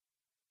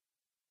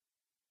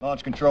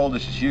Launch control,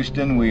 this is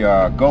Houston. We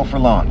are go for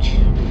launch.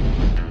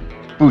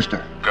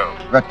 Booster. Go.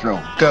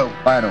 Retro. Go.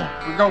 Vital.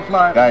 We go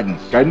flight.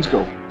 Guidance. Guidance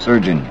go.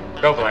 Surgeon.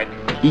 Go flight.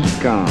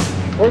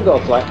 Econ. We're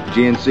go flight.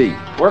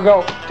 GNC. We're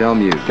go.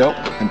 Telmu. Go.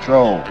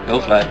 Control. Go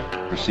flight.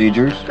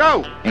 Procedures.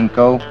 Go.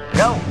 Inco.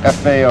 Go.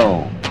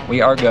 FAO.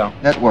 We are go.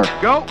 Network.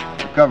 Go.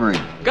 Recovery.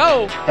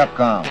 Go.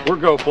 Capcom. We're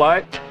go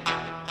flight.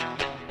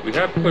 We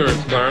have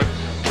clearance, Clarence.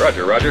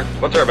 Roger, Roger.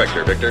 What's our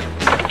vector, Victor?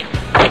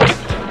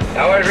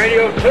 Howard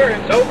radio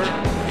clearance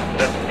over.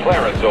 That's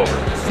Clarence over.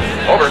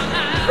 Over.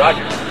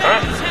 Roger.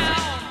 Huh?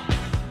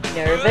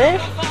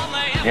 Nervous?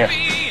 Yes.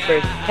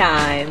 First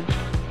time.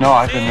 No,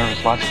 I've been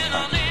nervous lots of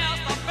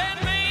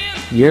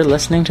times. You're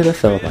listening to The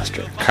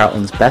Filibuster,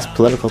 Carlton's best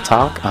political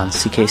talk on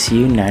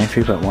CKCU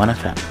 93.1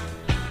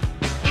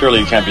 FM.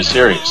 Surely you can't be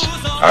serious.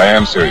 I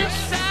am serious.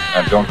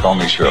 And don't call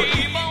me Shirley.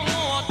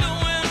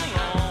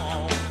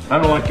 I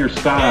don't like your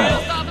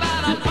style,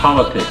 your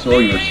politics,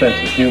 or your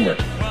sense of humor.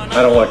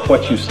 I don't like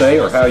what you say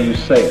or how you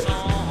say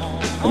it.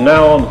 From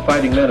now on, the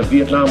fighting men of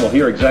Vietnam will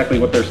hear exactly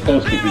what they're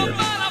supposed to hear.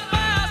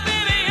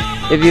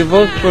 If you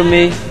vote for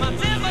me,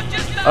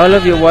 all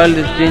of your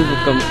wildest dreams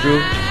will come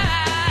true.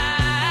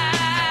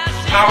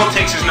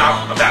 Politics is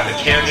not about the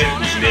candidate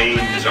whose name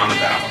is on the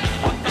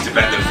ballot. It's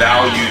about the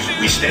values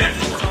we stand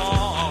for.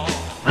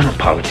 I'm a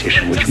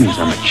politician, which means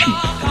I'm a cheat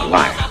and a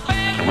liar.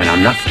 And when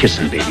I'm not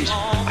kissing babies,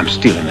 I'm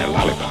stealing their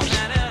lollipops.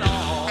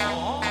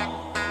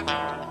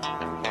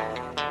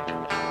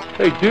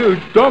 Hey,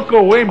 dude, don't go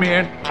away,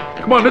 man.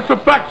 Come on, this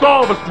affects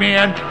all of us,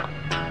 man.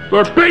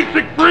 They're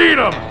basic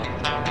freedoms.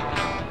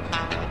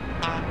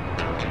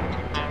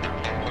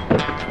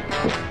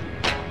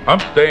 I'm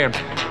staying.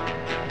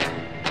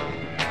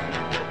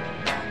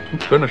 I'm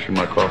finishing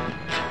my coffee.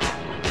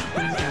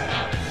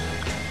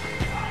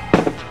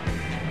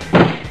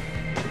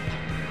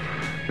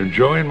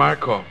 Enjoying my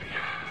coffee.